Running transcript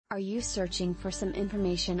Are you searching for some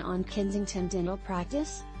information on Kensington dental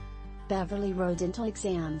practice? Beverly Road Dental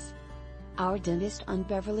Exams. Our dentist on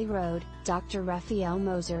Beverly Road, Dr. Raphael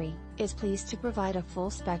Mosery, is pleased to provide a full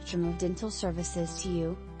spectrum of dental services to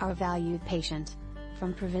you, our valued patient.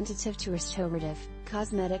 From preventative to restorative,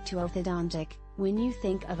 cosmetic to orthodontic, when you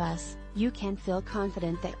think of us, you can feel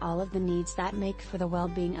confident that all of the needs that make for the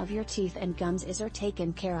well-being of your teeth and gums are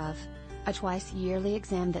taken care of. A twice-yearly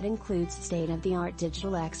exam that includes state-of-the-art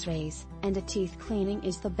digital x-rays, and a teeth cleaning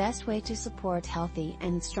is the best way to support healthy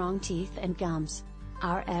and strong teeth and gums.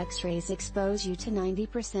 Our x-rays expose you to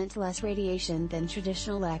 90% less radiation than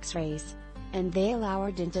traditional x-rays. And they allow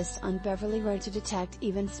our dentists on Beverly Road to detect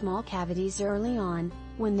even small cavities early on,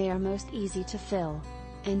 when they are most easy to fill.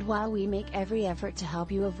 And while we make every effort to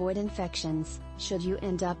help you avoid infections, should you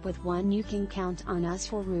end up with one, you can count on us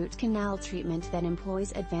for root canal treatment that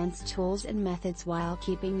employs advanced tools and methods while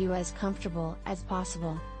keeping you as comfortable as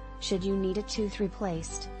possible. Should you need a tooth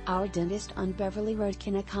replaced, our dentist on Beverly Road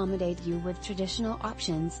can accommodate you with traditional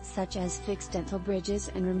options such as fixed dental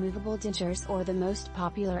bridges and removable dentures, or the most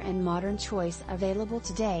popular and modern choice available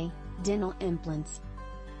today, dental implants.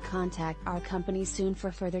 Contact our company soon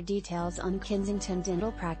for further details on Kensington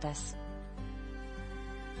dental practice.